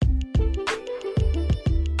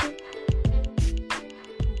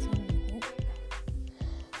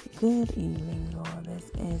Good evening, y'all.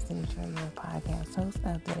 This is the Detroit Your Podcast host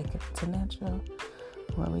of Dedicated to Natural,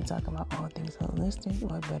 where we talk about all things holistic.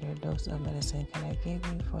 What better dose of medicine can I give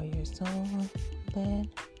you for your soul than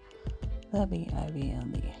the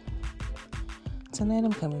BIBLE? Tonight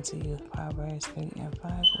I'm coming to you with Proverbs 3 and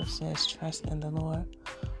 5, which says, "Trust in the Lord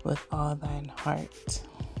with all thine heart."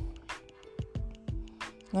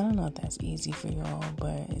 I don't know if that's easy for y'all,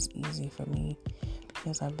 but it's easy for me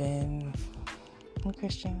because I've been a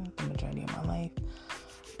Christian the majority of my life.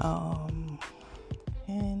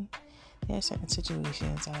 And there are certain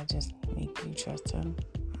situations that just make you trust Him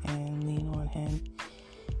and lean on Him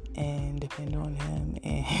and depend on Him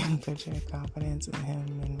and put your confidence in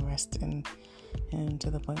Him and rest in Him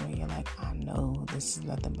to the point where you're like, I know this is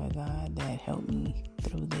nothing but God that helped me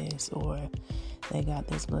through this, or they got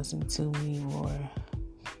this blessing to me, or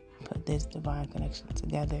put this divine connection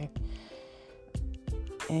together,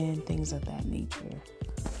 and things of that nature.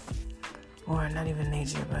 Or not even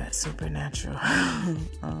nature, but supernatural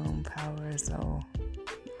power. So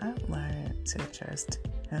I've learned to trust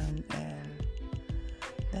Him, and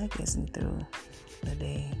that gets me through the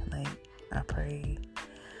day. Like, I pray,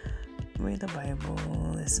 read the Bible,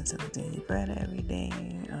 listen to the Daily Bread every day.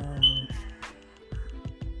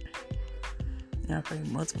 I pray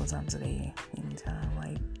multiple times a day. Anytime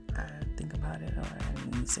like I think about it, or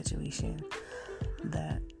any situation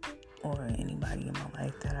that, or anybody in my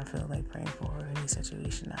life that I feel like praying for, or any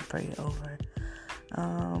situation I pray over.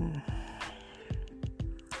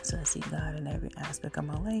 So I see God in every aspect of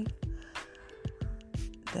my life.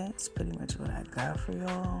 That's pretty much what I got for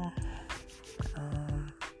y'all.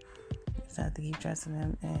 Just have to keep trusting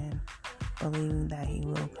Him and believing that He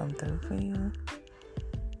will come through for you.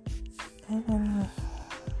 And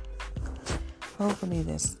hopefully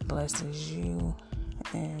this blesses you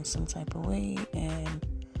in some type of way. And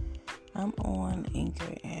I'm on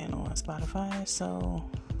Anchor and on Spotify, so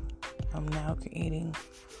I'm now creating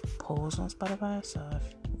polls on Spotify. So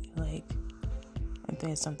if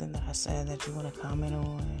there's something that I said that you want to comment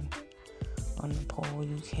on the poll,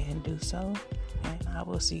 you can do so, and I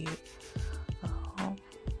will see it.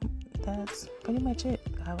 That's pretty much it.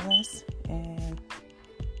 God bless, and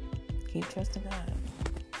keep trusting God.